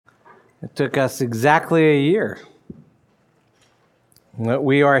It took us exactly a year, but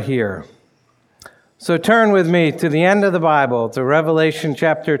we are here. So turn with me to the end of the Bible, to Revelation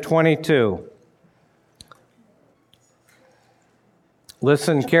chapter 22.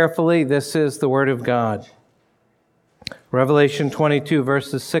 Listen carefully. This is the Word of God. Revelation 22,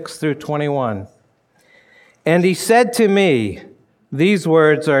 verses 6 through 21. And he said to me, these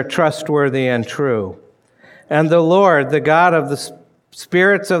words are trustworthy and true. And the Lord, the God of the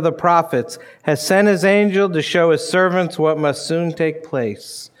spirits of the prophets, has sent his angel to show his servants what must soon take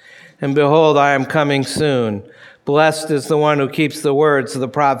place. And behold, I am coming soon. Blessed is the one who keeps the words of the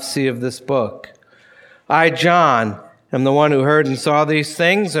prophecy of this book. I, John, am the one who heard and saw these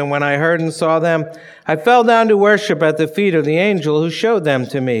things, and when I heard and saw them, I fell down to worship at the feet of the angel who showed them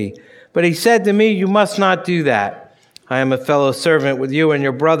to me. But he said to me, you must not do that. I am a fellow servant with you and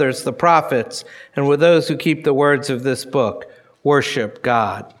your brothers, the prophets, and with those who keep the words of this book. Worship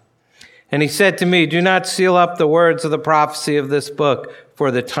God. And he said to me, do not seal up the words of the prophecy of this book,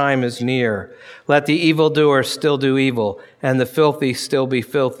 for the time is near. Let the evildoer still do evil, and the filthy still be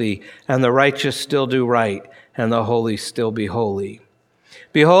filthy, and the righteous still do right, and the holy still be holy.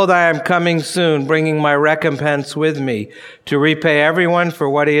 Behold, I am coming soon, bringing my recompense with me, to repay everyone for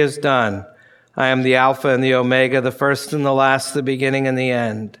what he has done. I am the Alpha and the Omega, the first and the last, the beginning and the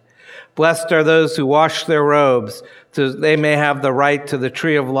end. Blessed are those who wash their robes, so they may have the right to the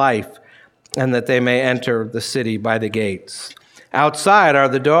tree of life, and that they may enter the city by the gates. Outside are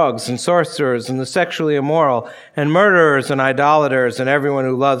the dogs and sorcerers and the sexually immoral and murderers and idolaters and everyone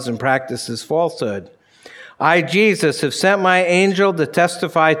who loves and practices falsehood. I, Jesus, have sent my angel to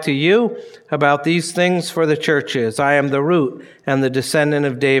testify to you about these things for the churches. I am the root and the descendant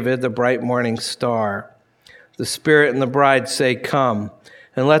of David, the bright morning star. The Spirit and the bride say, come.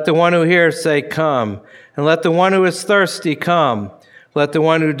 And let the one who hears say, come. And let the one who is thirsty come. Let the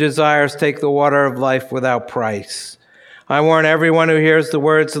one who desires take the water of life without price. I warn everyone who hears the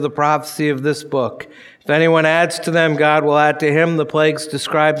words of the prophecy of this book. If anyone adds to them, God will add to him the plagues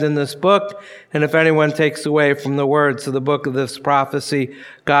described in this book. And if anyone takes away from the words of the book of this prophecy,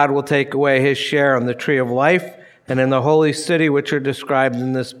 God will take away his share on the tree of life and in the holy city which are described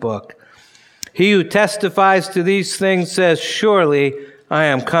in this book. He who testifies to these things says, surely I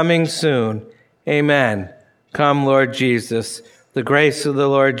am coming soon. Amen. Come, Lord Jesus. The grace of the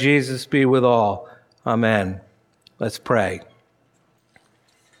Lord Jesus be with all. Amen. Let's pray.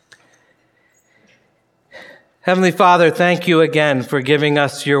 Heavenly Father, thank you again for giving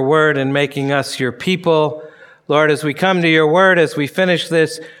us your word and making us your people. Lord, as we come to your word, as we finish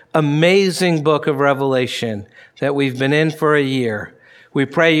this amazing book of Revelation that we've been in for a year, we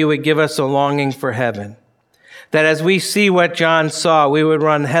pray you would give us a longing for heaven. That as we see what John saw, we would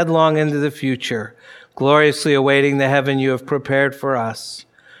run headlong into the future, gloriously awaiting the heaven you have prepared for us.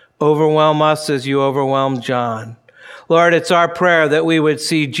 Overwhelm us as you overwhelmed John. Lord, it's our prayer that we would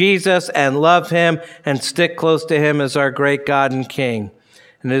see Jesus and love him and stick close to him as our great God and King.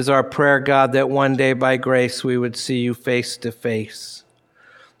 And it is our prayer, God, that one day by grace we would see you face to face.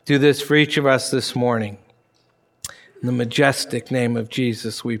 Do this for each of us this morning. In the majestic name of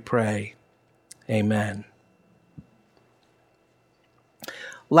Jesus we pray. Amen.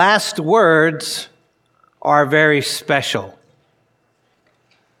 Last words are very special.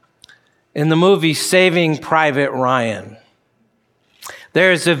 In the movie Saving Private Ryan,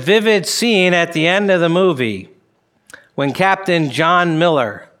 there's a vivid scene at the end of the movie when Captain John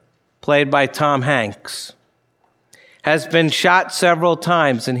Miller, played by Tom Hanks, has been shot several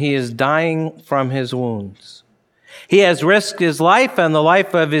times and he is dying from his wounds. He has risked his life and the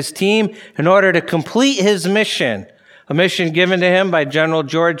life of his team in order to complete his mission, a mission given to him by General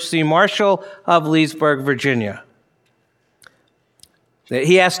George C. Marshall of Leesburg, Virginia. That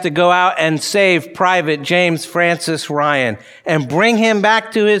he has to go out and save Private James Francis Ryan and bring him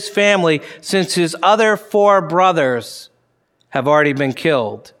back to his family since his other 4 brothers have already been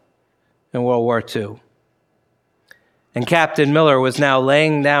killed in World War II. And Captain Miller was now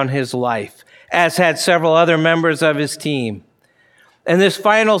laying down his life, as had several other members of his team. And this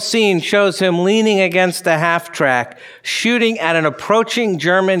final scene shows him leaning against a half-track, shooting at an approaching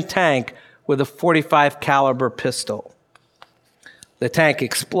German tank with a .45 caliber pistol. The tank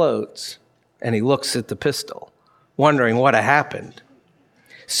explodes, and he looks at the pistol, wondering what had happened.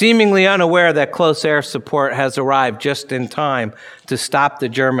 Seemingly unaware that close air support has arrived just in time to stop the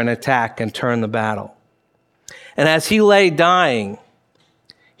German attack and turn the battle. And as he lay dying,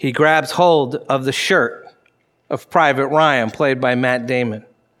 he grabs hold of the shirt of Private Ryan, played by Matt Damon,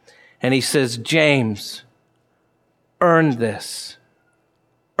 and he says, James, earn this,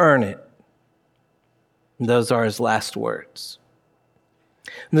 earn it. And those are his last words.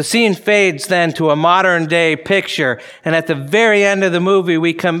 And the scene fades then to a modern day picture. And at the very end of the movie,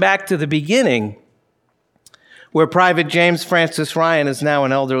 we come back to the beginning, where Private James Francis Ryan is now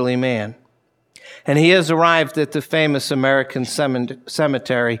an elderly man. And he has arrived at the famous American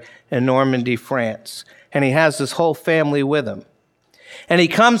cemetery in Normandy, France. And he has his whole family with him. And he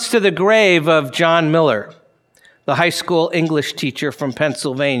comes to the grave of John Miller, the high school English teacher from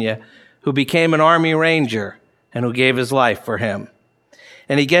Pennsylvania, who became an Army Ranger and who gave his life for him.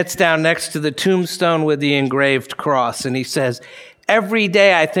 And he gets down next to the tombstone with the engraved cross, and he says, "Every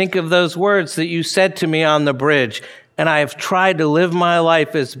day I think of those words that you said to me on the bridge, and I have tried to live my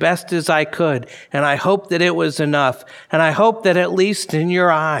life as best as I could, and I hope that it was enough, and I hope that at least in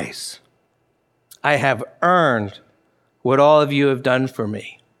your eyes, I have earned what all of you have done for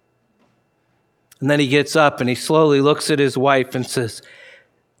me." And then he gets up and he slowly looks at his wife and says,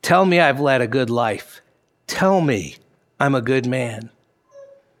 "Tell me I've led a good life. Tell me I'm a good man."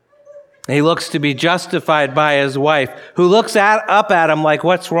 And he looks to be justified by his wife, who looks up at him like,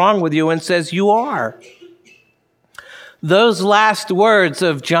 "What's wrong with you?" and says, "You are." Those last words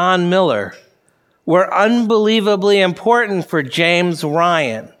of John Miller were unbelievably important for James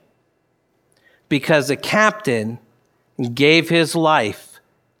Ryan, because a captain gave his life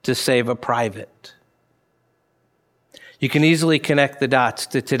to save a private. You can easily connect the dots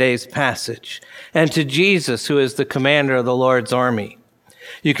to today's passage and to Jesus, who is the commander of the Lord's army.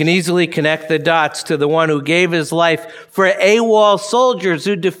 You can easily connect the dots to the one who gave his life for AWOL soldiers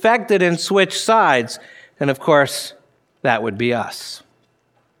who defected and switched sides. And of course, that would be us.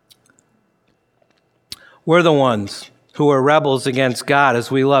 We're the ones who were rebels against God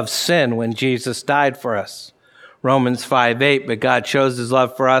as we loved sin when Jesus died for us. Romans 5:8, but God shows his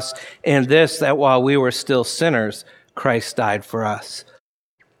love for us in this, that while we were still sinners, Christ died for us.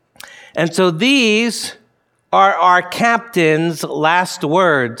 And so these are our captain's last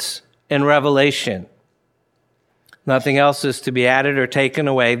words in Revelation. Nothing else is to be added or taken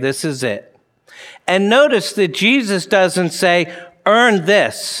away. This is it. And notice that Jesus doesn't say, "Earn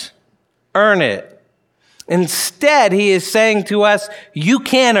this, earn it." Instead, he is saying to us, you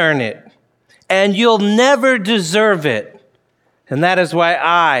can't earn it, and you'll never deserve it. And that is why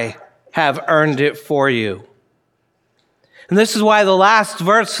I have earned it for you. And this is why the last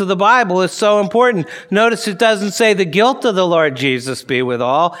verse of the Bible is so important. Notice it doesn't say the guilt of the Lord Jesus be with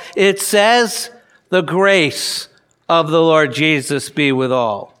all. It says the grace of the Lord Jesus be with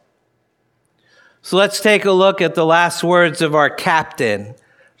all. So let's take a look at the last words of our captain,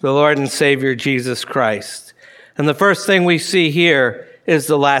 the Lord and Savior Jesus Christ. And the first thing we see here is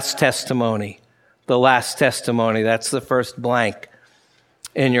the last testimony. The last testimony. That's the first blank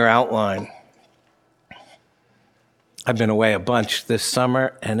in your outline. I've been away a bunch this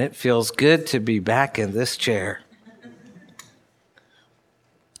summer, and it feels good to be back in this chair.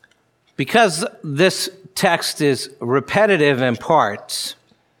 Because this text is repetitive in parts,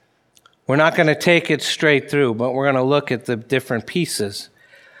 we're not going to take it straight through, but we're going to look at the different pieces.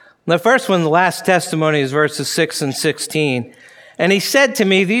 The first one, the last testimony, is verses 6 and 16. And he said to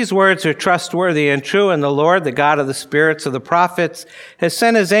me, "These words are trustworthy and true, and the Lord, the God of the spirits of the prophets, has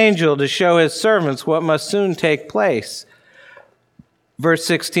sent his angel to show his servants what must soon take place." Verse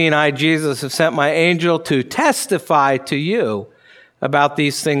 16, "I, Jesus, have sent my angel to testify to you about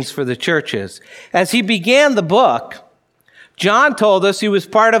these things for the churches." As he began the book, John told us he was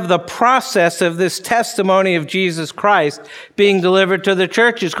part of the process of this testimony of Jesus Christ being delivered to the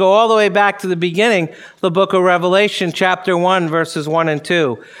churches. Go all the way back to the beginning, the book of Revelation, chapter 1, verses 1 and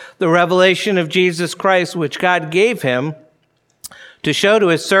 2. The revelation of Jesus Christ, which God gave him to show to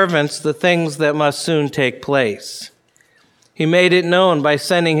his servants the things that must soon take place. He made it known by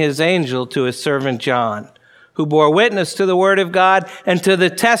sending his angel to his servant John, who bore witness to the word of God and to the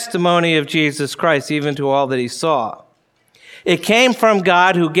testimony of Jesus Christ, even to all that he saw. It came from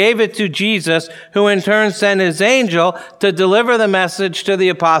God, who gave it to Jesus, who in turn sent his angel to deliver the message to the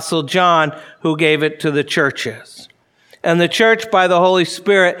apostle John, who gave it to the churches. And the church, by the Holy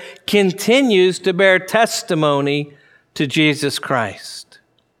Spirit, continues to bear testimony to Jesus Christ.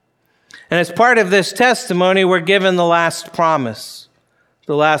 And as part of this testimony, we're given the last promise.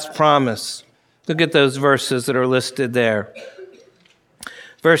 The last promise. Look at those verses that are listed there.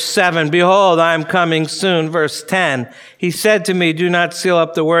 Verse 7, "Behold, I am coming soon." Verse 10, "He said to me, do not seal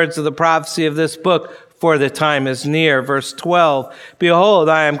up the words of the prophecy of this book, for the time is near." Verse 12, "Behold,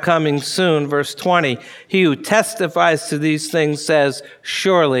 I am coming soon." Verse 20, "He who testifies to these things says,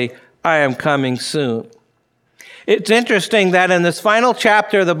 surely I am coming soon." It's interesting that in this final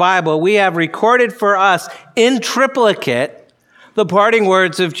chapter of the Bible, we have recorded for us in triplicate the parting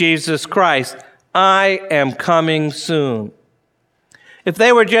words of Jesus Christ, "I am coming soon." If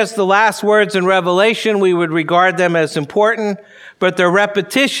they were just the last words in Revelation, we would regard them as important, but their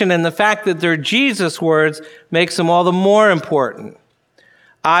repetition and the fact that they're Jesus' words makes them all the more important.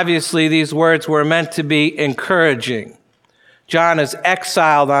 Obviously, these words were meant to be encouraging. John is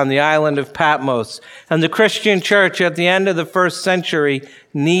exiled on the island of Patmos, and the Christian church at the end of the first century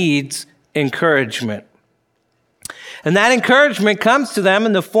needs encouragement. And that encouragement comes to them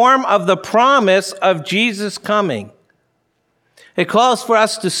in the form of the promise of Jesus coming. It calls for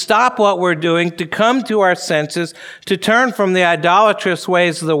us to stop what we're doing, to come to our senses, to turn from the idolatrous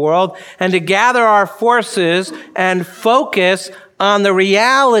ways of the world, and to gather our forces and focus on the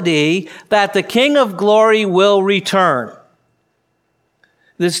reality that the King of Glory will return.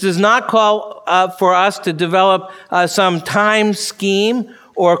 This does not call for us to develop some time scheme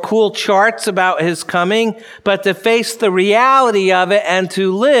or cool charts about his coming, but to face the reality of it and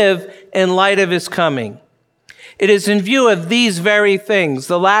to live in light of his coming. It is in view of these very things,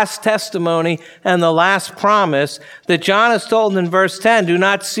 the last testimony and the last promise, that John is told in verse 10, do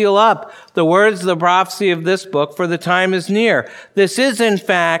not seal up the words of the prophecy of this book, for the time is near. This is, in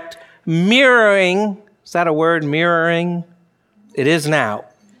fact, mirroring. Is that a word, mirroring? It is now.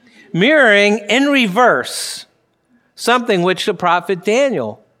 Mirroring in reverse something which the prophet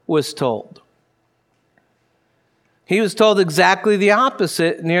Daniel was told. He was told exactly the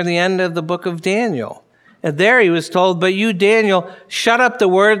opposite near the end of the book of Daniel. And there he was told, but you, Daniel, shut up the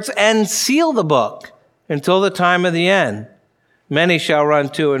words and seal the book until the time of the end. Many shall run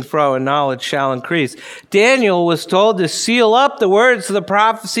to and fro, and knowledge shall increase. Daniel was told to seal up the words of the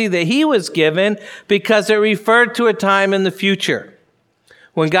prophecy that he was given because it referred to a time in the future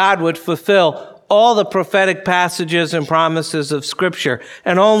when God would fulfill all the prophetic passages and promises of Scripture.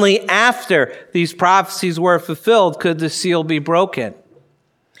 And only after these prophecies were fulfilled could the seal be broken.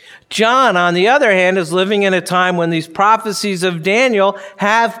 John, on the other hand, is living in a time when these prophecies of Daniel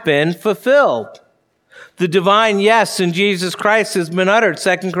have been fulfilled. The divine yes in Jesus Christ has been uttered,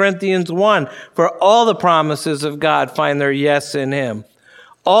 2 Corinthians 1, for all the promises of God find their yes in him.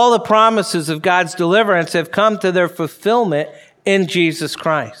 All the promises of God's deliverance have come to their fulfillment in Jesus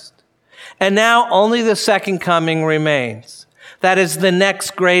Christ. And now only the second coming remains. That is the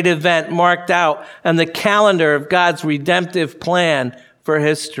next great event marked out on the calendar of God's redemptive plan for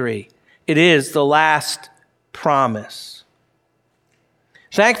history. It is the last promise.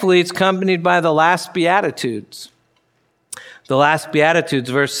 Thankfully, it's accompanied by the last Beatitudes. The last Beatitudes,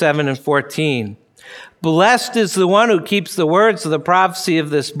 verse 7 and 14. Blessed is the one who keeps the words of the prophecy of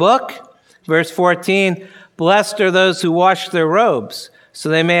this book. Verse 14, blessed are those who wash their robes, so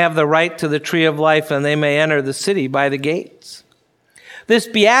they may have the right to the tree of life and they may enter the city by the gates. This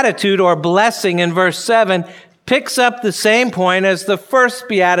beatitude or blessing in verse 7 picks up the same point as the first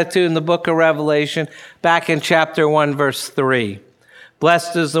beatitude in the book of Revelation back in chapter 1, verse 3.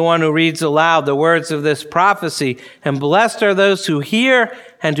 Blessed is the one who reads aloud the words of this prophecy, and blessed are those who hear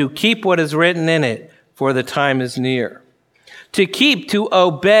and who keep what is written in it, for the time is near. To keep, to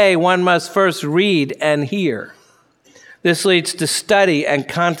obey, one must first read and hear. This leads to study and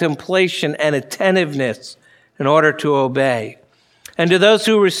contemplation and attentiveness in order to obey. And to those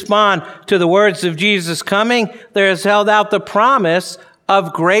who respond to the words of Jesus coming, there is held out the promise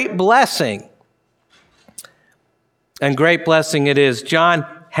of great blessing. And great blessing it is. John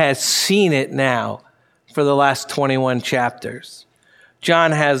has seen it now for the last 21 chapters.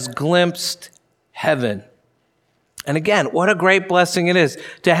 John has glimpsed heaven. And again, what a great blessing it is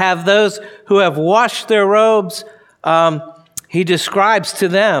to have those who have washed their robes. He describes to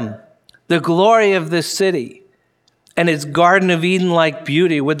them the glory of this city and its Garden of Eden-like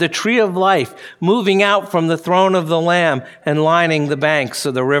beauty, with the tree of life moving out from the throne of the Lamb and lining the banks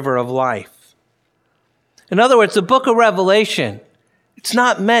of the river of life. In other words, the book of Revelation, it's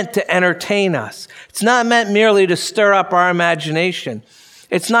not meant to entertain us. It's not meant merely to stir up our imagination.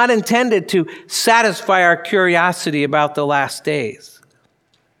 It's not intended to satisfy our curiosity about the last days.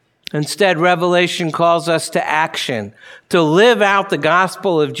 Instead, Revelation calls us to action, to live out the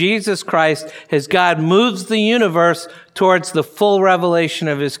gospel of Jesus Christ as God moves the universe towards the full revelation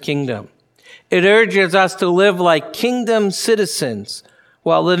of his kingdom. It urges us to live like kingdom citizens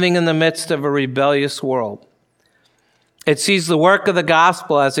while living in the midst of a rebellious world. It sees the work of the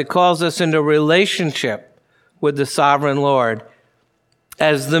gospel as it calls us into relationship with the sovereign Lord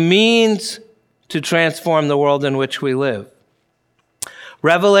as the means to transform the world in which we live.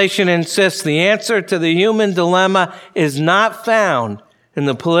 Revelation insists the answer to the human dilemma is not found in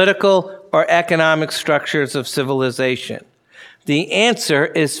the political or economic structures of civilization. The answer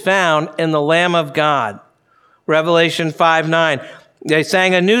is found in the Lamb of God. Revelation 5:9. They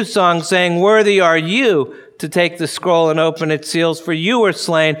sang a new song saying, "Worthy are you to take the scroll and open its seals, for you were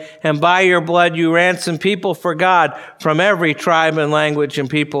slain, and by your blood you ransomed people for God from every tribe and language and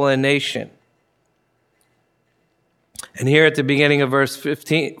people and nation." And here at the beginning of verse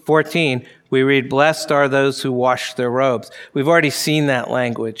 14, we read, "Blessed are those who wash their robes." We've already seen that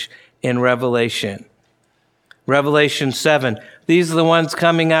language in Revelation. Revelation 7, "These are the ones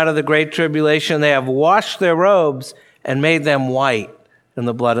coming out of the great tribulation. They have washed their robes and made them white in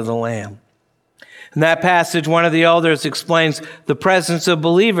the blood of the Lamb." In that passage, one of the elders explains the presence of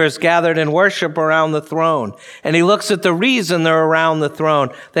believers gathered in worship around the throne. And he looks at the reason they're around the throne.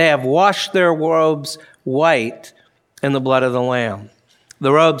 They have washed their robes white in the blood of the Lamb.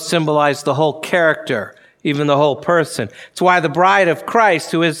 The robes symbolize the whole character, even the whole person. It's why the bride of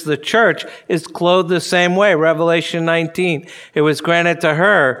Christ, who is the church, is clothed the same way. Revelation 19, "It was granted to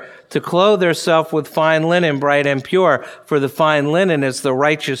her to clothe herself with fine linen, bright and pure, for the fine linen is the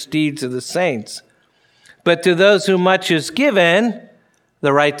righteous deeds of the saints. But to those whom much is given,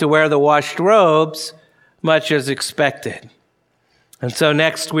 the right to wear the washed robes, much is expected." And so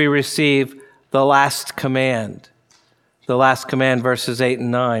next we receive the last command. The last command, verses 8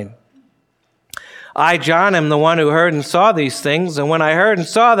 and 9. "I, John, am the one who heard and saw these things, and when I heard and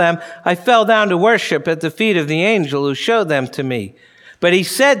saw them, I fell down to worship at the feet of the angel who showed them to me. But he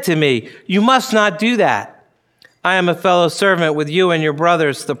said to me, 'You must not do that. I am a fellow servant with you and your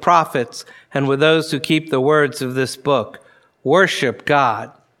brothers, the prophets, and with those who keep the words of this book. Worship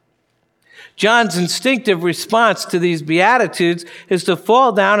God.'" John's instinctive response to these Beatitudes is to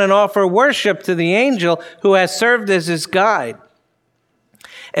fall down and offer worship to the angel who has served as his guide.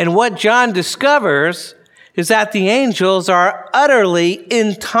 And what John discovers is that the angels are utterly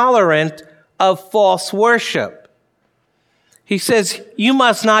intolerant of false worship. He says, "You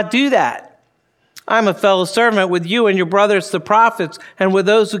must not do that. I'm a fellow servant with you and your brothers, the prophets, and with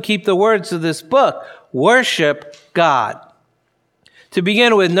those who keep the words of this book. Worship God." To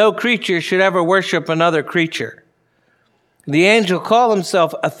begin with, no creature should ever worship another creature. The angel called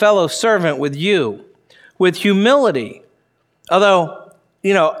himself a fellow servant with you, with humility, although,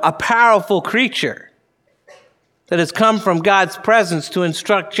 a powerful creature that has come from God's presence to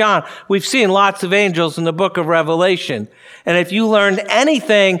instruct John. We've seen lots of angels in the book of Revelation. And if you learned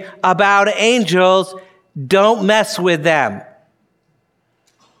anything about angels, don't mess with them.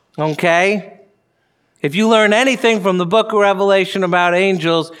 Okay? If you learn anything from the book of Revelation about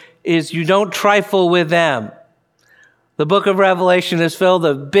angels, is you don't trifle with them. The book of Revelation is filled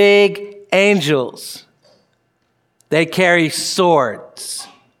with big angels. They carry swords.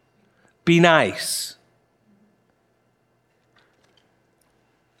 Be nice.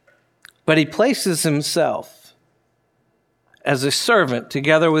 But he places himself as a servant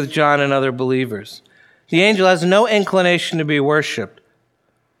together with John and other believers. The angel has no inclination to be worshiped,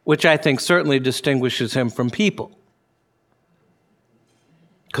 which I think certainly distinguishes him from people,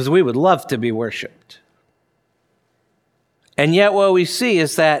 because we would love to be worshiped. And yet what we see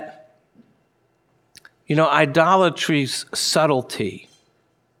is that, idolatry's subtlety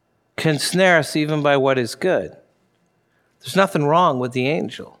can snare us even by what is good. There's nothing wrong with the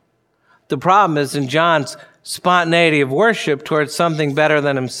angel. The problem is in John's spontaneity of worship towards something better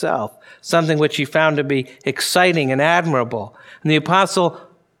than himself, something which he found to be exciting and admirable. And the apostle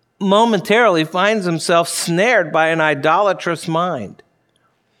momentarily finds himself snared by an idolatrous mind.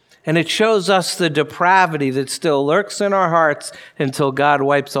 And it shows us the depravity that still lurks in our hearts until God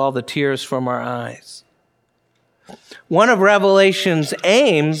wipes all the tears from our eyes. One of Revelation's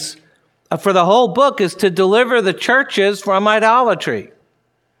aims for the whole book is to deliver the churches from idolatry.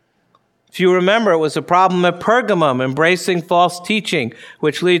 If you remember, it was a problem at Pergamum, embracing false teaching,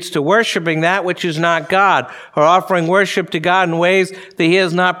 which leads to worshiping that which is not God, or offering worship to God in ways that he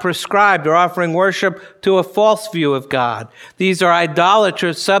has not prescribed, or offering worship to a false view of God. These are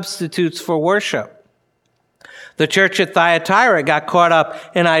idolatrous substitutes for worship. The church at Thyatira got caught up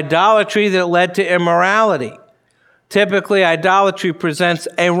in idolatry that led to immorality. Typically, idolatry presents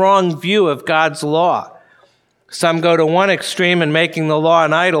a wrong view of God's law. Some go to one extreme in making the law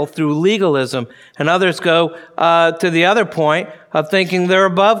an idol through legalism, and others go to the other point of thinking they're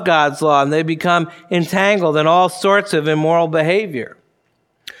above God's law, and they become entangled in all sorts of immoral behavior.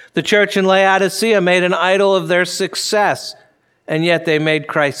 The church in Laodicea made an idol of their success, and yet they made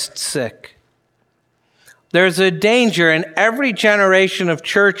Christ sick. There's a danger in every generation of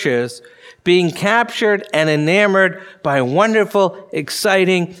churches being captured and enamored by wonderful,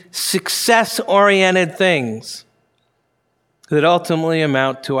 exciting, success-oriented things that ultimately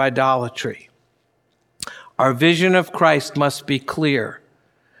amount to idolatry. Our vision of Christ must be clear.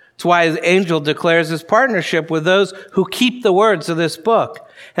 That's why the angel declares his partnership with those who keep the words of this book.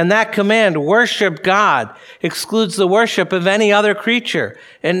 And that command, worship God, excludes the worship of any other creature.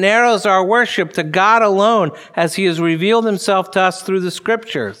 It narrows our worship to God alone as he has revealed himself to us through the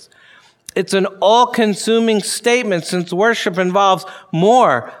scriptures. It's an all-consuming statement since worship involves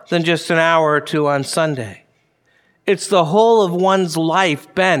more than just an hour or two on Sunday. It's the whole of one's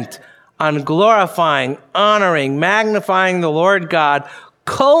life bent on glorifying, honoring, magnifying the Lord God,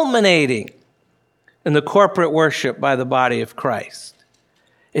 culminating in the corporate worship by the body of Christ.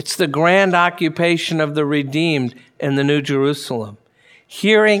 It's the grand occupation of the redeemed in the New Jerusalem.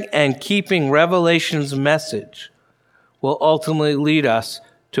 Hearing and keeping Revelation's message will ultimately lead us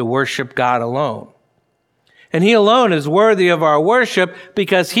to worship God alone. And he alone is worthy of our worship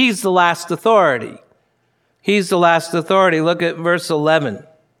because he's the last authority. He's the last authority. Look at verse 11.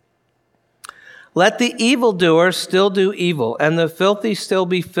 Let the evildoer still do evil, and the filthy still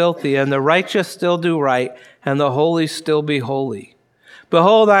be filthy, and the righteous still do right, and the holy still be holy.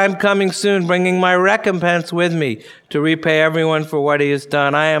 Behold, I am coming soon, bringing my recompense with me to repay everyone for what he has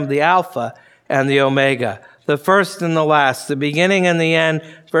done. I am the Alpha and the Omega, the first and the last, the beginning and the end.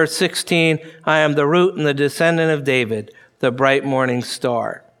 Verse 16, I am the root and the descendant of David, the bright morning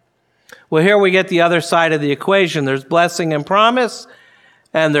star. Well, here we get the other side of the equation. There's blessing and promise,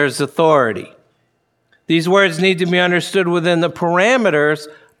 and there's authority. These words need to be understood within the parameters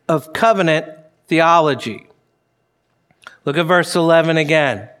of covenant theology. Look at verse 11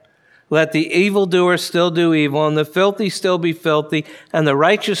 again. Let the evildoer still do evil, and the filthy still be filthy, and the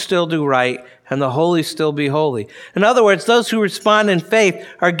righteous still do right, and the holy still be holy. In other words, those who respond in faith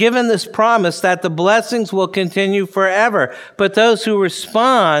are given this promise that the blessings will continue forever. But those who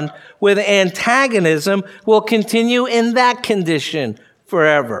respond with antagonism will continue in that condition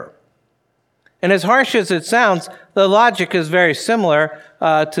forever. And as harsh as it sounds, the logic is very similar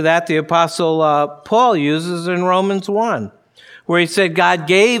to that the Apostle Paul uses in Romans 1, where he said God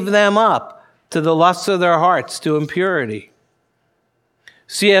gave them up to the lusts of their hearts, to impurity.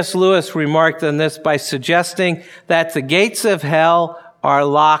 C.S. Lewis remarked on this by suggesting that the gates of hell are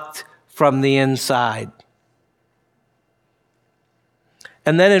locked from the inside.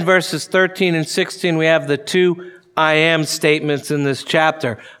 And then in verses 13 and 16, we have the two I am statements in this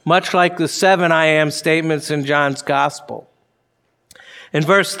chapter, much like the 7 I am statements in John's gospel. In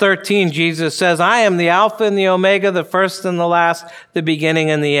verse 13, Jesus says, I am the Alpha and the Omega, the first and the last, the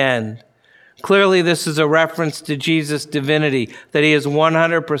beginning and the end. Clearly, this is a reference to Jesus' divinity, that he is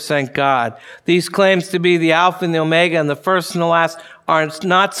 100% God. These claims to be the Alpha and the Omega and the first and the last are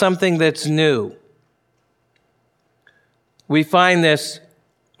not something that's new. We find this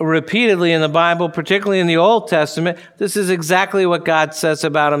repeatedly in the Bible, particularly in the Old Testament. This is exactly what God says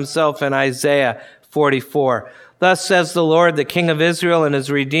about himself in Isaiah 44. Thus says the Lord, the King of Israel and his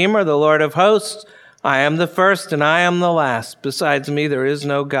Redeemer, the Lord of hosts, I am the first and I am the last. Besides me, there is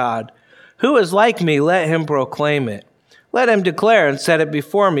no God. Who is like me? Let him proclaim it. Let him declare and set it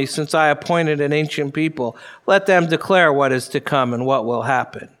before me, since I appointed an ancient people. Let them declare what is to come and what will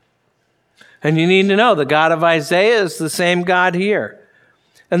happen. And you need to know the God of Isaiah is the same God here.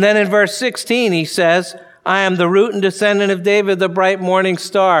 And then in verse 16, he says, I am the root and descendant of David, the bright morning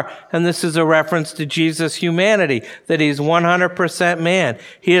star. And this is a reference to Jesus' humanity, that he's 100% man.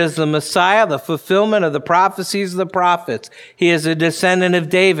 He is the Messiah, the fulfillment of the prophecies of the prophets. He is a descendant of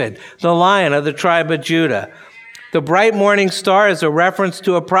David, the Lion of the tribe of Judah. The bright morning star is a reference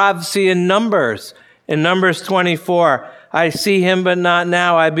to a prophecy in Numbers. In Numbers 24, I see him, but not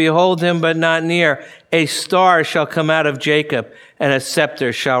now. I behold him, but not near. A star shall come out of Jacob, and a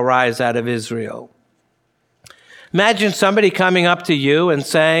scepter shall rise out of Israel. Imagine somebody coming up to you and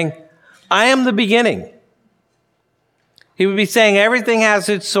saying, I am the beginning. He would be saying everything has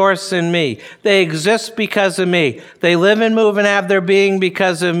its source in me. They exist because of me. They live and move and have their being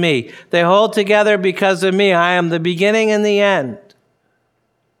because of me. They hold together because of me. I am the beginning and the end.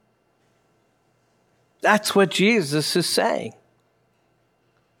 That's what Jesus is saying.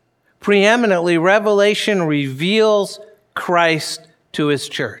 Preeminently, Revelation reveals Christ to his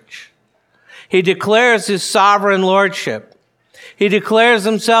church. He declares his sovereign lordship. He declares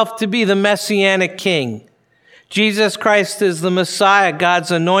himself to be the Messianic King. Jesus Christ is the Messiah,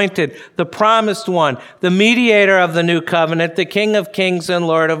 God's anointed, the promised one, the mediator of the new covenant, the King of kings and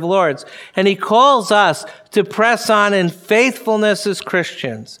Lord of lords. And he calls us to press on in faithfulness as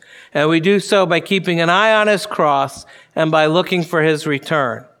Christians. And we do so by keeping an eye on his cross and by looking for his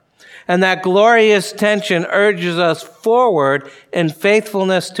return. And that glorious tension urges us forward in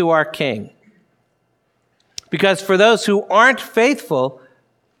faithfulness to our King. Because for those who aren't faithful,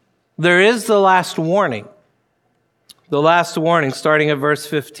 there is the last warning. The last warning, starting at verse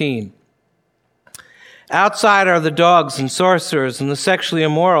 15. Outside are the dogs and sorcerers and the sexually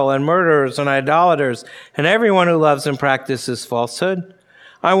immoral and murderers and idolaters and everyone who loves and practices falsehood.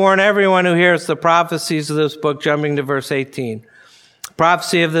 I warn everyone who hears the prophecies of this book, jumping to verse 18.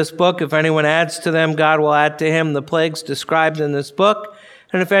 Prophecy of this book, if anyone adds to them, God will add to him the plagues described in this book.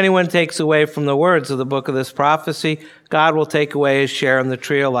 And if anyone takes away from the words of the book of this prophecy, God will take away his share in the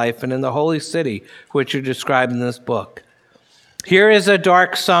tree of life and in the holy city, which are described in this book. Here is a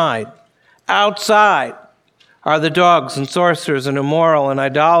dark side. Outside are the dogs and sorcerers and immoral and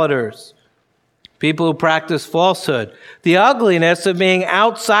idolaters, people who practice falsehood. The ugliness of being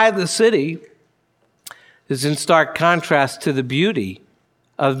outside the city is in stark contrast to the beauty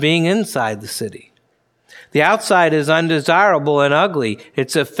of being inside the city. The outside is undesirable and ugly.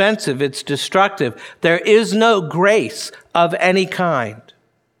 It's offensive. It's destructive. There is no grace of any kind.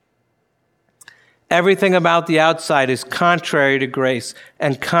 Everything about the outside is contrary to grace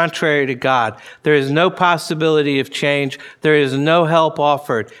and contrary to God. There is no possibility of change. There is no help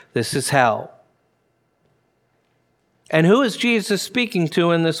offered. This is hell. And who is Jesus speaking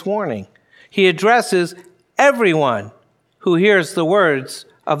to in this warning? He addresses everyone who hears the words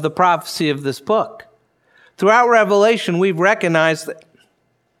of the prophecy of this book. Throughout Revelation, we've recognized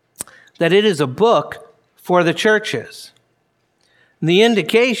that it is a book for the churches. The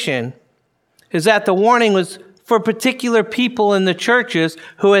indication is that the warning was for particular people in the churches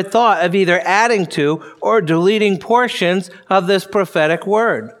who had thought of either adding to or deleting portions of this prophetic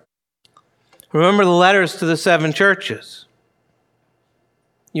word. Remember the letters to the 7 churches.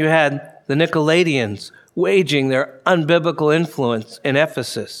 You had the Nicolaitans waging their unbiblical influence in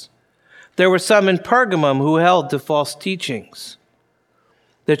Ephesus. There were some in Pergamum who held to false teachings.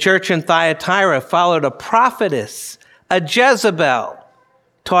 The church in Thyatira followed a prophetess, a Jezebel,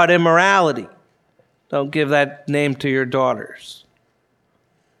 taught immorality. Don't give that name to your daughters.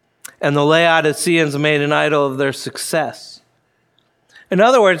 And the Laodiceans made an idol of their success. In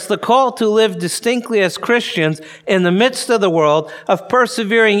other words, the call to live distinctly as Christians in the midst of the world, of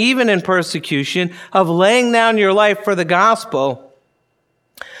persevering even in persecution, of laying down your life for the gospel,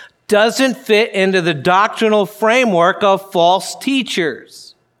 doesn't fit into the doctrinal framework of false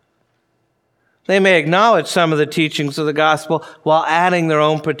teachers. They may acknowledge some of the teachings of the gospel while adding their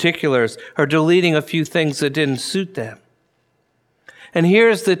own particulars or deleting a few things that didn't suit them. And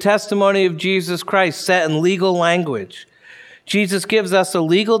here's the testimony of Jesus Christ set in legal language. Jesus gives us a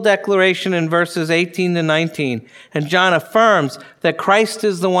legal declaration in verses 18 to 19, and John affirms that Christ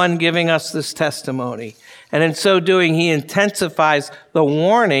is the one giving us this testimony. And in so doing, he intensifies the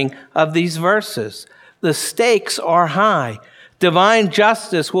warning of these verses. The stakes are high. Divine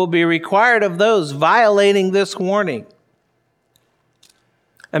justice will be required of those violating this warning.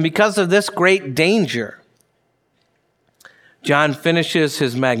 And because of this great danger, John finishes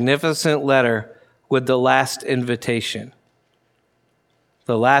his magnificent letter with the last invitation.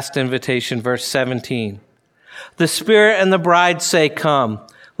 The last invitation, verse 17. The Spirit and the bride say, "Come."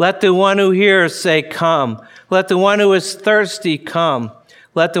 Let the one who hears say, "Come." Let the one who is thirsty come.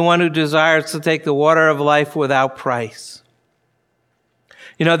 Let the one who desires to take the water of life without price.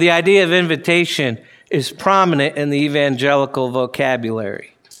 You know, the idea of invitation is prominent in the evangelical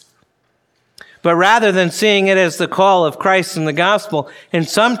vocabulary. But rather than seeing it as the call of Christ in the gospel, in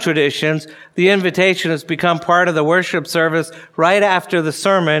some traditions, the invitation has become part of the worship service right after the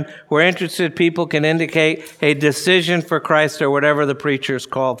sermon, where interested people can indicate a decision for Christ or whatever the preacher's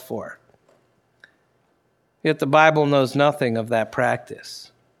called for. Yet the Bible knows nothing of that practice.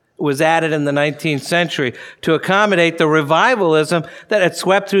 It was added in the 19th century to accommodate the revivalism that had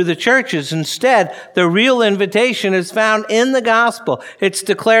swept through the churches. Instead, the real invitation is found in the gospel. It's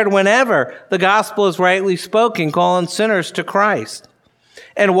declared whenever the gospel is rightly spoken, calling sinners to Christ.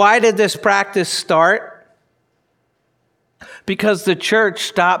 And why did this practice start? Because the church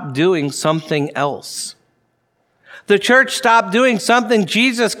stopped doing something else. The church stopped doing something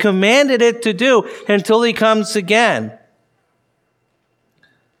Jesus commanded it to do until he comes again.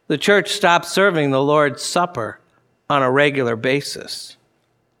 The church stopped serving the Lord's Supper on a regular basis.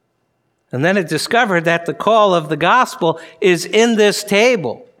 And then it discovered that the call of the gospel is in this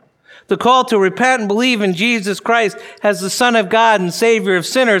table. The call to repent and believe in Jesus Christ as the Son of God and Savior of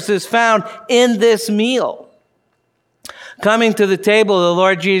sinners is found in this meal. Coming to the table of the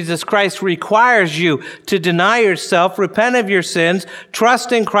Lord Jesus Christ requires you to deny yourself, repent of your sins,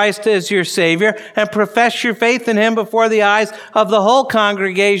 trust in Christ as your Savior, and profess your faith in him before the eyes of the whole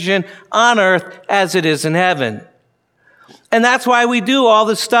congregation on earth as it is in heaven. And that's why we do all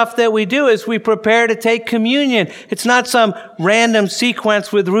the stuff that we do, is we prepare to take communion. It's not some random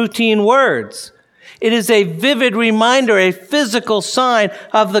sequence with routine words. It is a vivid reminder, a physical sign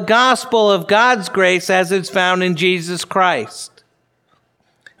of the gospel of God's grace as it's found in Jesus Christ.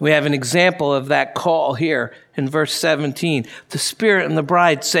 We have an example of that call here in verse 17. The Spirit and the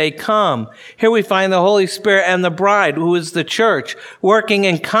bride say, "Come." Here we find the Holy Spirit and the bride, who is the church, working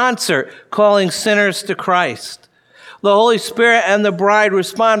in concert, calling sinners to Christ. The Holy Spirit and the bride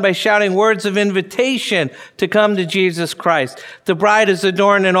respond by shouting words of invitation to come to Jesus Christ. The bride is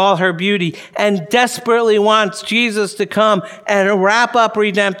adorned in all her beauty and desperately wants Jesus to come and wrap up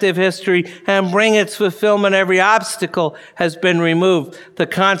redemptive history and bring its fulfillment. Every obstacle has been removed. The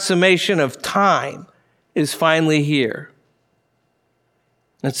consummation of time is finally here.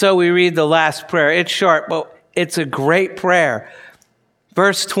 And so we read the last prayer. It's short, but it's a great prayer.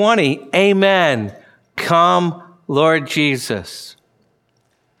 Verse 20, "Amen. Come, Lord Jesus."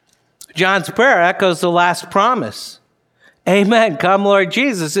 John's prayer echoes the last promise. Amen. Come, Lord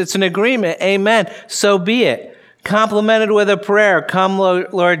Jesus. It's an agreement. Amen. So be it. Complemented with a prayer. Come,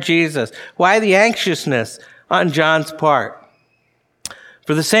 Lord Jesus. Why the anxiousness on John's part?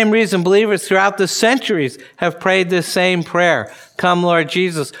 For the same reason, believers throughout the centuries have prayed this same prayer. Come, Lord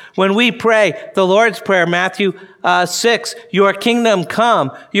Jesus. When we pray the Lord's Prayer, Matthew 6, "Your kingdom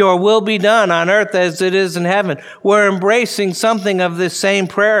come, your will be done on earth as it is in heaven," we're embracing something of this same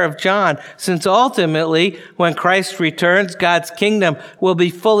prayer of John, since ultimately, when Christ returns, God's kingdom will be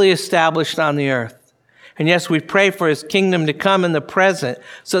fully established on the earth. And yes, we pray for his kingdom to come in the present,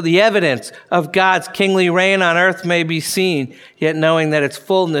 so the evidence of God's kingly reign on earth may be seen, yet knowing that its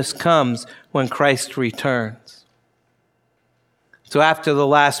fullness comes when Christ returns. So after the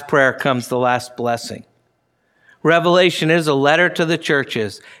last prayer comes the last blessing. Revelation is a letter to the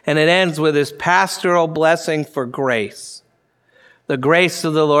churches, and it ends with his pastoral blessing for grace. The grace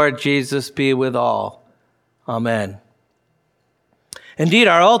of the Lord Jesus be with all. Amen. Indeed,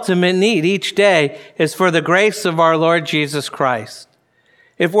 our ultimate need each day is for the grace of our Lord Jesus Christ.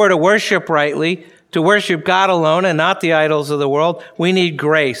 If we're to worship rightly, to worship God alone and not the idols of the world, we need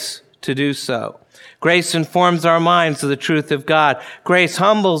grace to do so. Grace informs our minds of the truth of God. Grace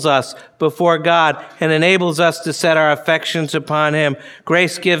humbles us before God and enables us to set our affections upon him.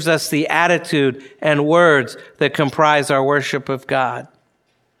 Grace gives us the attitude and words that comprise our worship of God.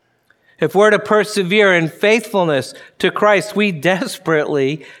 If we're to persevere in faithfulness to Christ, we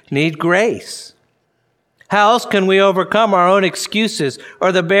desperately need grace. How else can we overcome our own excuses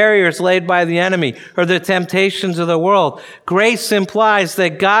or the barriers laid by the enemy or the temptations of the world? Grace implies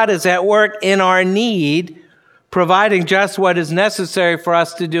that God is at work in our need, providing just what is necessary for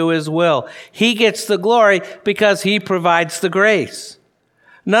us to do his will. He gets the glory because he provides the grace.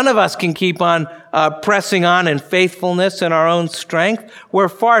 None of us can keep on pressing on in faithfulness in our own strength. We're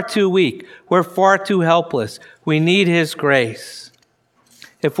far too weak. We're far too helpless. We need his grace.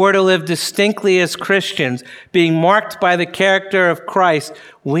 If we're to live distinctly as Christians, being marked by the character of Christ,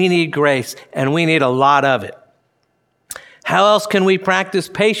 we need grace, and we need a lot of it. How else can we practice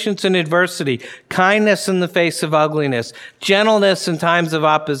patience in adversity, kindness in the face of ugliness, gentleness in times of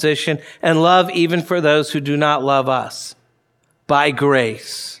opposition, and love even for those who do not love us? By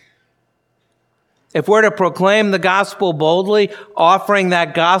grace. If we're to proclaim the gospel boldly, offering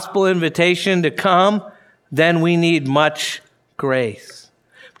that gospel invitation to come, then we need much grace.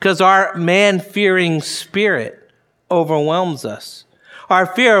 Because our man-fearing spirit overwhelms us. Our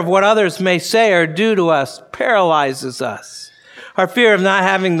fear of what others may say or do to us paralyzes us. Our fear of not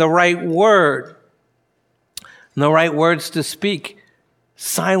having the right word, and the right words to speak,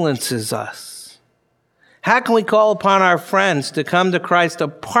 silences us. How can we call upon our friends to come to Christ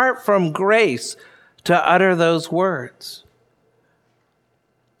apart from grace to utter those words?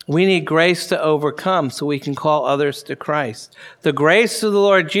 We need grace to overcome so we can call others to Christ. The grace of the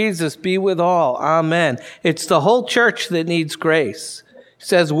Lord Jesus be with all. Amen. It's the whole church that needs grace. He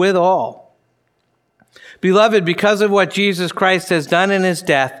says, with all. Beloved, because of what Jesus Christ has done in his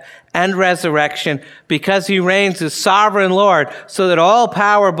death and resurrection, because he reigns as sovereign Lord, so that all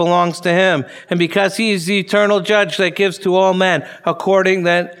power belongs to him, and because he is the eternal judge that gives to all men according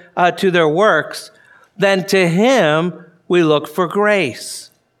to their works, then to him we look for grace.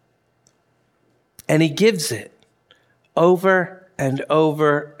 And he gives it over and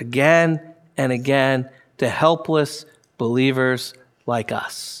over again and again to helpless believers like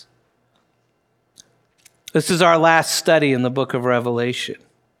us. This is our last study in the book of Revelation.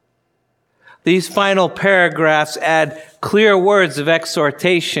 These final paragraphs add clear words of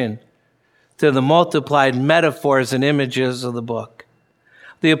exhortation to the multiplied metaphors and images of the book.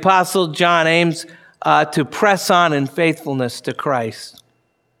 The Apostle John aims to press on in faithfulness to Christ.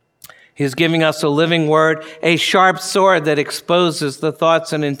 He's giving us a living word, a sharp sword that exposes the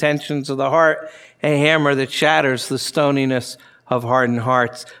thoughts and intentions of the heart, a hammer that shatters the stoniness of hardened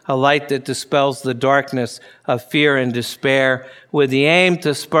hearts, a light that dispels the darkness of fear and despair, with the aim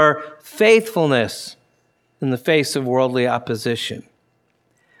to spur faithfulness in the face of worldly opposition.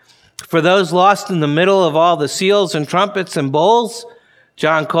 For those lost in the middle of all the seals and trumpets and bowls,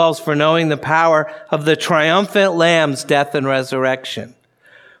 John calls for knowing the power of the triumphant Lamb's death and resurrection.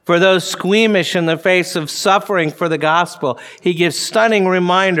 For those squeamish in the face of suffering for the gospel, he gives stunning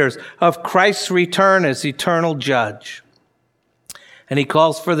reminders of Christ's return as eternal judge. And he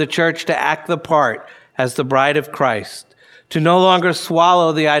calls for the church to act the part as the bride of Christ, to no longer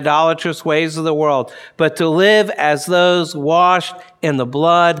swallow the idolatrous ways of the world, but to live as those washed in the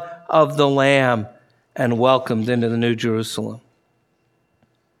blood of the Lamb and welcomed into the New Jerusalem.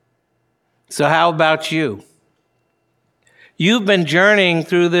 So how about you? You've been journeying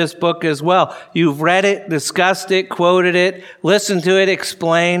through this book as well. You've read it, discussed it, quoted it, listened to it,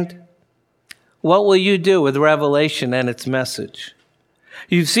 explained. What will you do with Revelation and its message?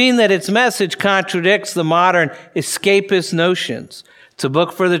 You've seen that its message contradicts the modern escapist notions. It's a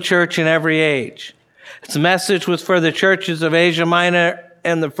book for the church in every age. Its message was for the churches of Asia Minor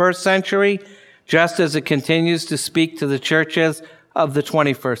in the first century, just as it continues to speak to the churches of the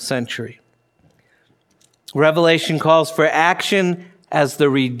 21st century. Revelation calls for action as the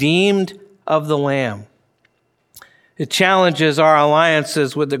redeemed of the Lamb. It challenges our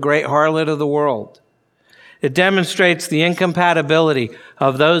alliances with the great harlot of the world. It demonstrates the incompatibility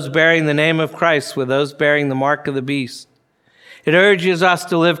of those bearing the name of Christ with those bearing the mark of the beast. It urges us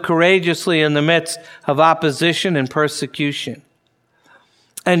to live courageously in the midst of opposition and persecution.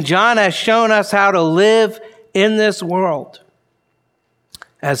 And John has shown us how to live in this world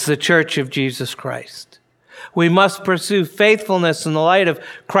as the church of Jesus Christ. We must pursue faithfulness in the light of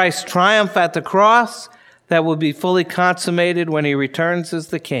Christ's triumph at the cross that will be fully consummated when he returns as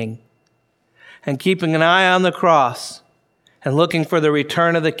the King. And keeping an eye on the cross and looking for the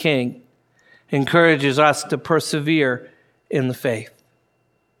return of the King encourages us to persevere in the faith.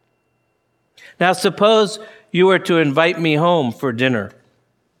 Now, suppose you were to invite me home for dinner.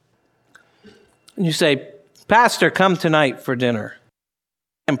 And you say, Pastor, come tonight for dinner.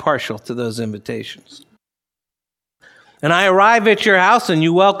 I'm partial to those invitations. And I arrive at your house and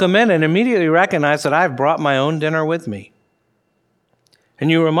you welcome in and immediately recognize that I've brought my own dinner with me. And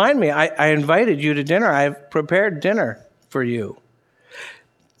you remind me, I invited you to dinner. I've prepared dinner for you.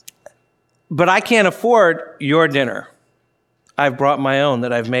 But I can't afford your dinner. I've brought my own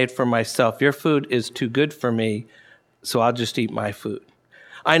that I've made for myself. Your food is too good for me, so I'll just eat my food.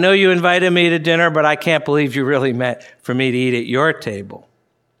 I know you invited me to dinner, but I can't believe you really meant for me to eat at your table.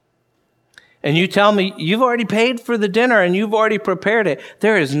 And you tell me you've already paid for the dinner and you've already prepared it.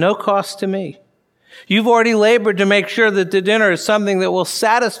 There is no cost to me. You've already labored to make sure that the dinner is something that will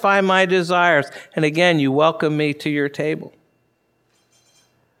satisfy my desires. And again, you welcome me to your table.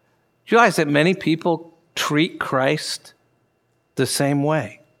 Do you realize that many people treat Christ the same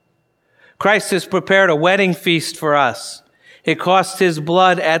way? Christ has prepared a wedding feast for us. It cost his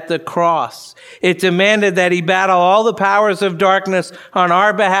blood at the cross. It demanded that he battle all the powers of darkness on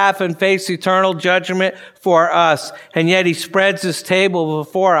our behalf and face eternal judgment for us. And yet he spreads his table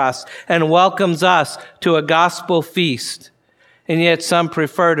before us and welcomes us to a gospel feast. And yet some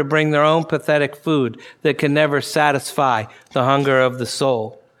prefer to bring their own pathetic food that can never satisfy the hunger of the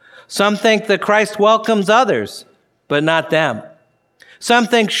soul. Some think that Christ welcomes others, but not them. Some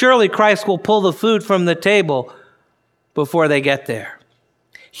think surely Christ will pull the food from the table before they get there.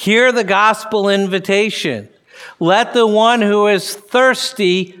 Hear the gospel invitation. Let the one who is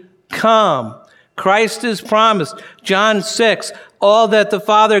thirsty come. Christ has promised, John 6, all that the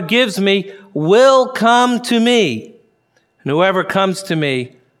Father gives me will come to me. And whoever comes to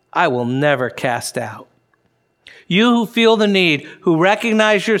me, I will never cast out. You who feel the need, who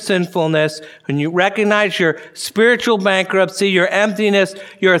recognize your sinfulness, and you recognize your spiritual bankruptcy, your emptiness,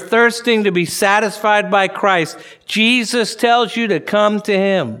 you're thirsting to be satisfied by Christ, Jesus tells you to come to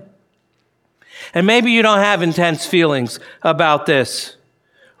him. And maybe you don't have intense feelings about this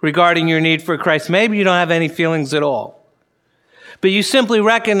regarding your need for Christ. Maybe you don't have any feelings at all. But you simply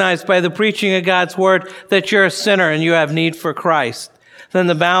recognize by the preaching of God's word that you're a sinner and you have need for Christ. Then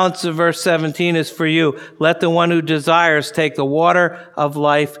the balance of verse 17 is for you. Let the one who desires take the water of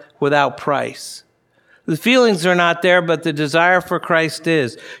life without price. The feelings are not there, but the desire for Christ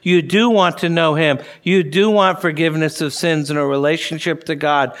is. You do want to know him. You do want forgiveness of sins and a relationship to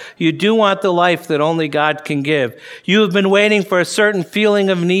God. You do want the life that only God can give. You have been waiting for a certain feeling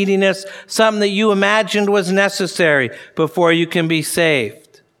of neediness, something that you imagined was necessary before you can be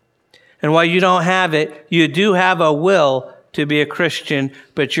saved. And while you don't have it, you do have a will to be a Christian,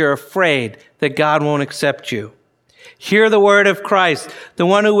 but you're afraid that God won't accept you. Hear the word of Christ, the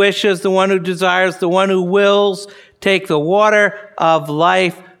one who wishes, the one who desires, the one who wills take the water of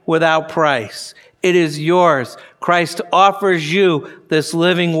life without price. It is yours. Christ offers you this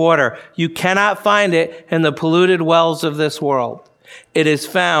living water. You cannot find it in the polluted wells of this world. It is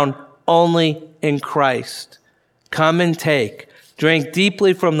found only in Christ. Come and take. Drink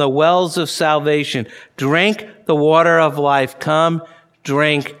deeply from the wells of salvation. Drink the water of life. Come,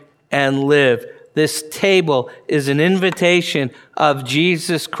 drink, and live. This table is an invitation of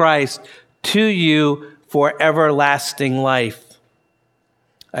Jesus Christ to you for everlasting life.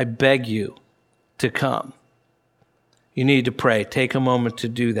 I beg you to come. You need to pray. Take a moment to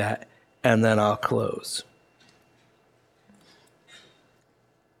do that, and then I'll close.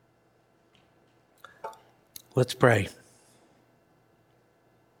 Let's pray.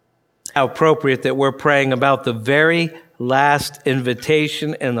 How appropriate that we're praying about the very last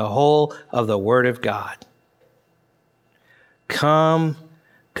invitation in the whole of the Word of God. Come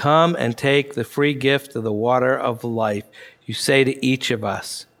and take the free gift of the water of life. You say to each of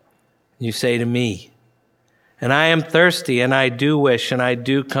us, you say to me, and I am thirsty, and I do wish, and I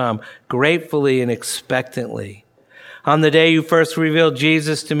do come, gratefully and expectantly. On the day you first revealed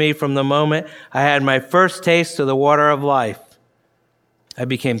Jesus to me, from the moment I had my first taste of the water of life, I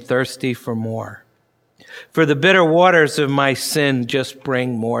became thirsty for more. For the bitter waters of my sin just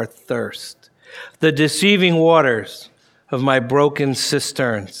bring more thirst. The deceiving waters of my broken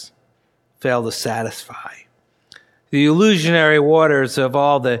cisterns fail to satisfy. The illusionary waters of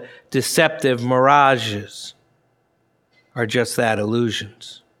all the deceptive mirages are just that,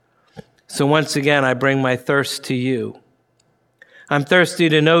 illusions. So once again, I bring my thirst to you. I'm thirsty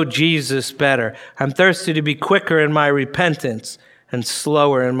to know Jesus better. I'm thirsty to be quicker in my repentance and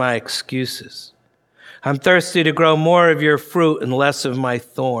slower in my excuses. I'm thirsty to grow more of your fruit and less of my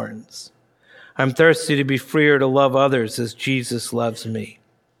thorns. I'm thirsty to be freer to love others as Jesus loves me.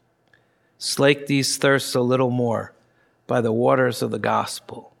 Slake these thirsts a little more by the waters of the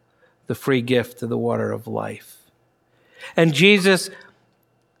gospel, the free gift of the water of life. And Jesus,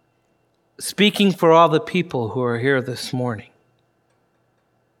 speaking for all the people who are here this morning,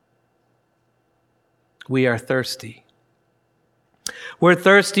 we are thirsty. We're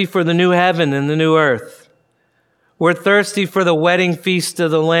thirsty for the new heaven and the new earth. We're thirsty for the wedding feast of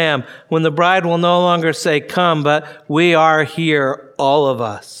the Lamb, when the bride will no longer say, come, but we are here, all of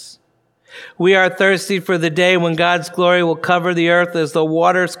us. We are thirsty for the day when God's glory will cover the earth as the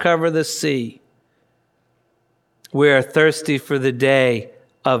waters cover the sea. We are thirsty for the day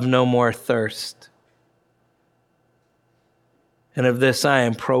of no more thirst. And of this I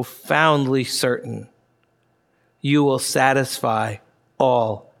am profoundly certain. You will satisfy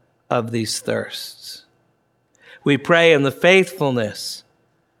all of these thirsts. We pray in the faithfulness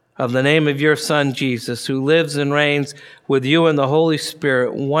of the name of your Son, Jesus, who lives and reigns with you and the Holy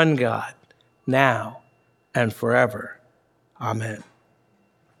Spirit, one God, now and forever. Amen.